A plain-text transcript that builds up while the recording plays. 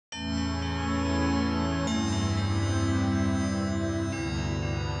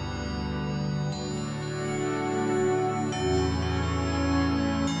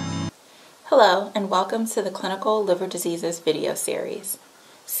Hello, and welcome to the Clinical Liver Diseases video series.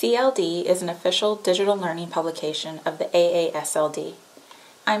 CLD is an official digital learning publication of the A.A.S.L.D.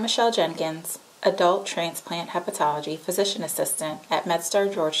 I'm Michelle Jenkins, Adult Transplant Hepatology Physician Assistant at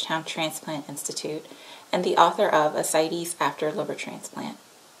MedStar Georgetown Transplant Institute and the author of Ascites after liver transplant.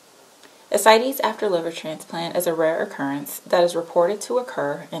 Ascites after liver transplant is a rare occurrence that is reported to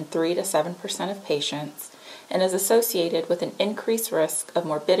occur in 3 to 7% of patients and is associated with an increased risk of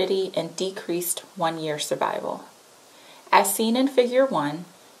morbidity and decreased 1-year survival. As seen in Figure 1,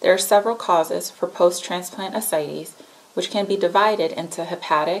 there are several causes for post-transplant ascites, which can be divided into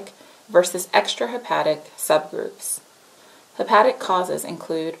hepatic versus extrahepatic subgroups. Hepatic causes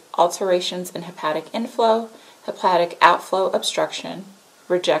include alterations in hepatic inflow, hepatic outflow obstruction,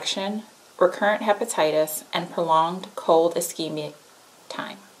 rejection, recurrent hepatitis, and prolonged cold ischemic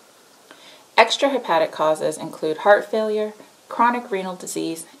time. Extrahepatic causes include heart failure, chronic renal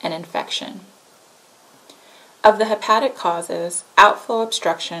disease, and infection. Of the hepatic causes, outflow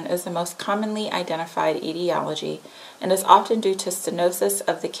obstruction is the most commonly identified etiology and is often due to stenosis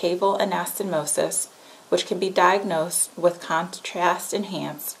of the caval anastomosis, which can be diagnosed with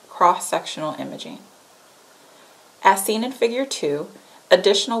contrast-enhanced cross-sectional imaging. As seen in Figure 2,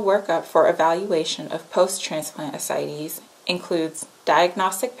 additional workup for evaluation of post-transplant ascites includes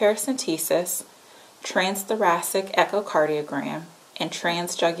diagnostic paracentesis, transthoracic echocardiogram, and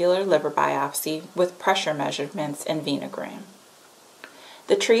transjugular liver biopsy with pressure measurements and venogram.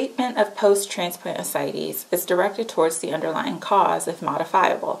 The treatment of post-transplant ascites is directed towards the underlying cause if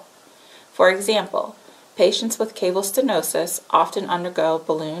modifiable. For example, patients with caval stenosis often undergo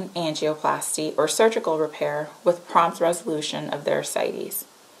balloon angioplasty or surgical repair with prompt resolution of their ascites.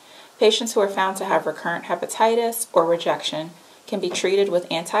 Patients who are found to have recurrent hepatitis or rejection can be treated with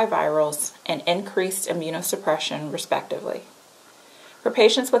antivirals and increased immunosuppression, respectively. For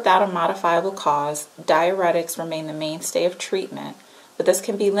patients without a modifiable cause, diuretics remain the mainstay of treatment, but this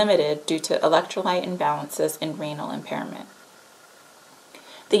can be limited due to electrolyte imbalances and renal impairment.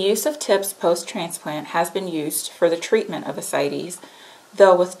 The use of TIPS post-transplant has been used for the treatment of ascites,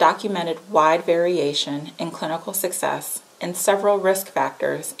 though with documented wide variation in clinical success and several risk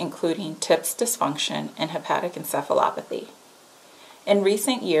factors including TIPS dysfunction and hepatic encephalopathy. In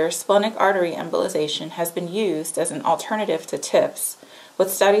recent years, splenic artery embolization has been used as an alternative to TIPS,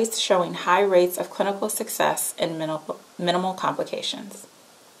 with studies showing high rates of clinical success and minimal complications.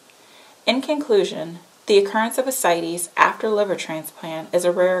 In conclusion, the occurrence of ascites after liver transplant is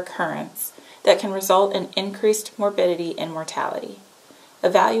a rare occurrence that can result in increased morbidity and mortality.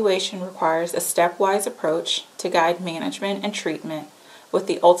 Evaluation requires a stepwise approach to guide management and treatment with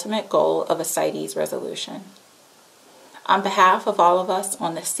the ultimate goal of ascites resolution. On behalf of all of us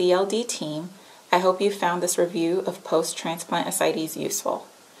on the CLD team, I hope you found this review of post-transplant ascites useful.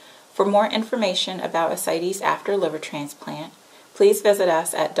 For more information about ascites after liver transplant, please visit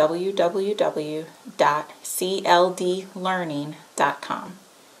us at www.cldlearning.com.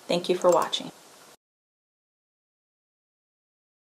 Thank you for watching.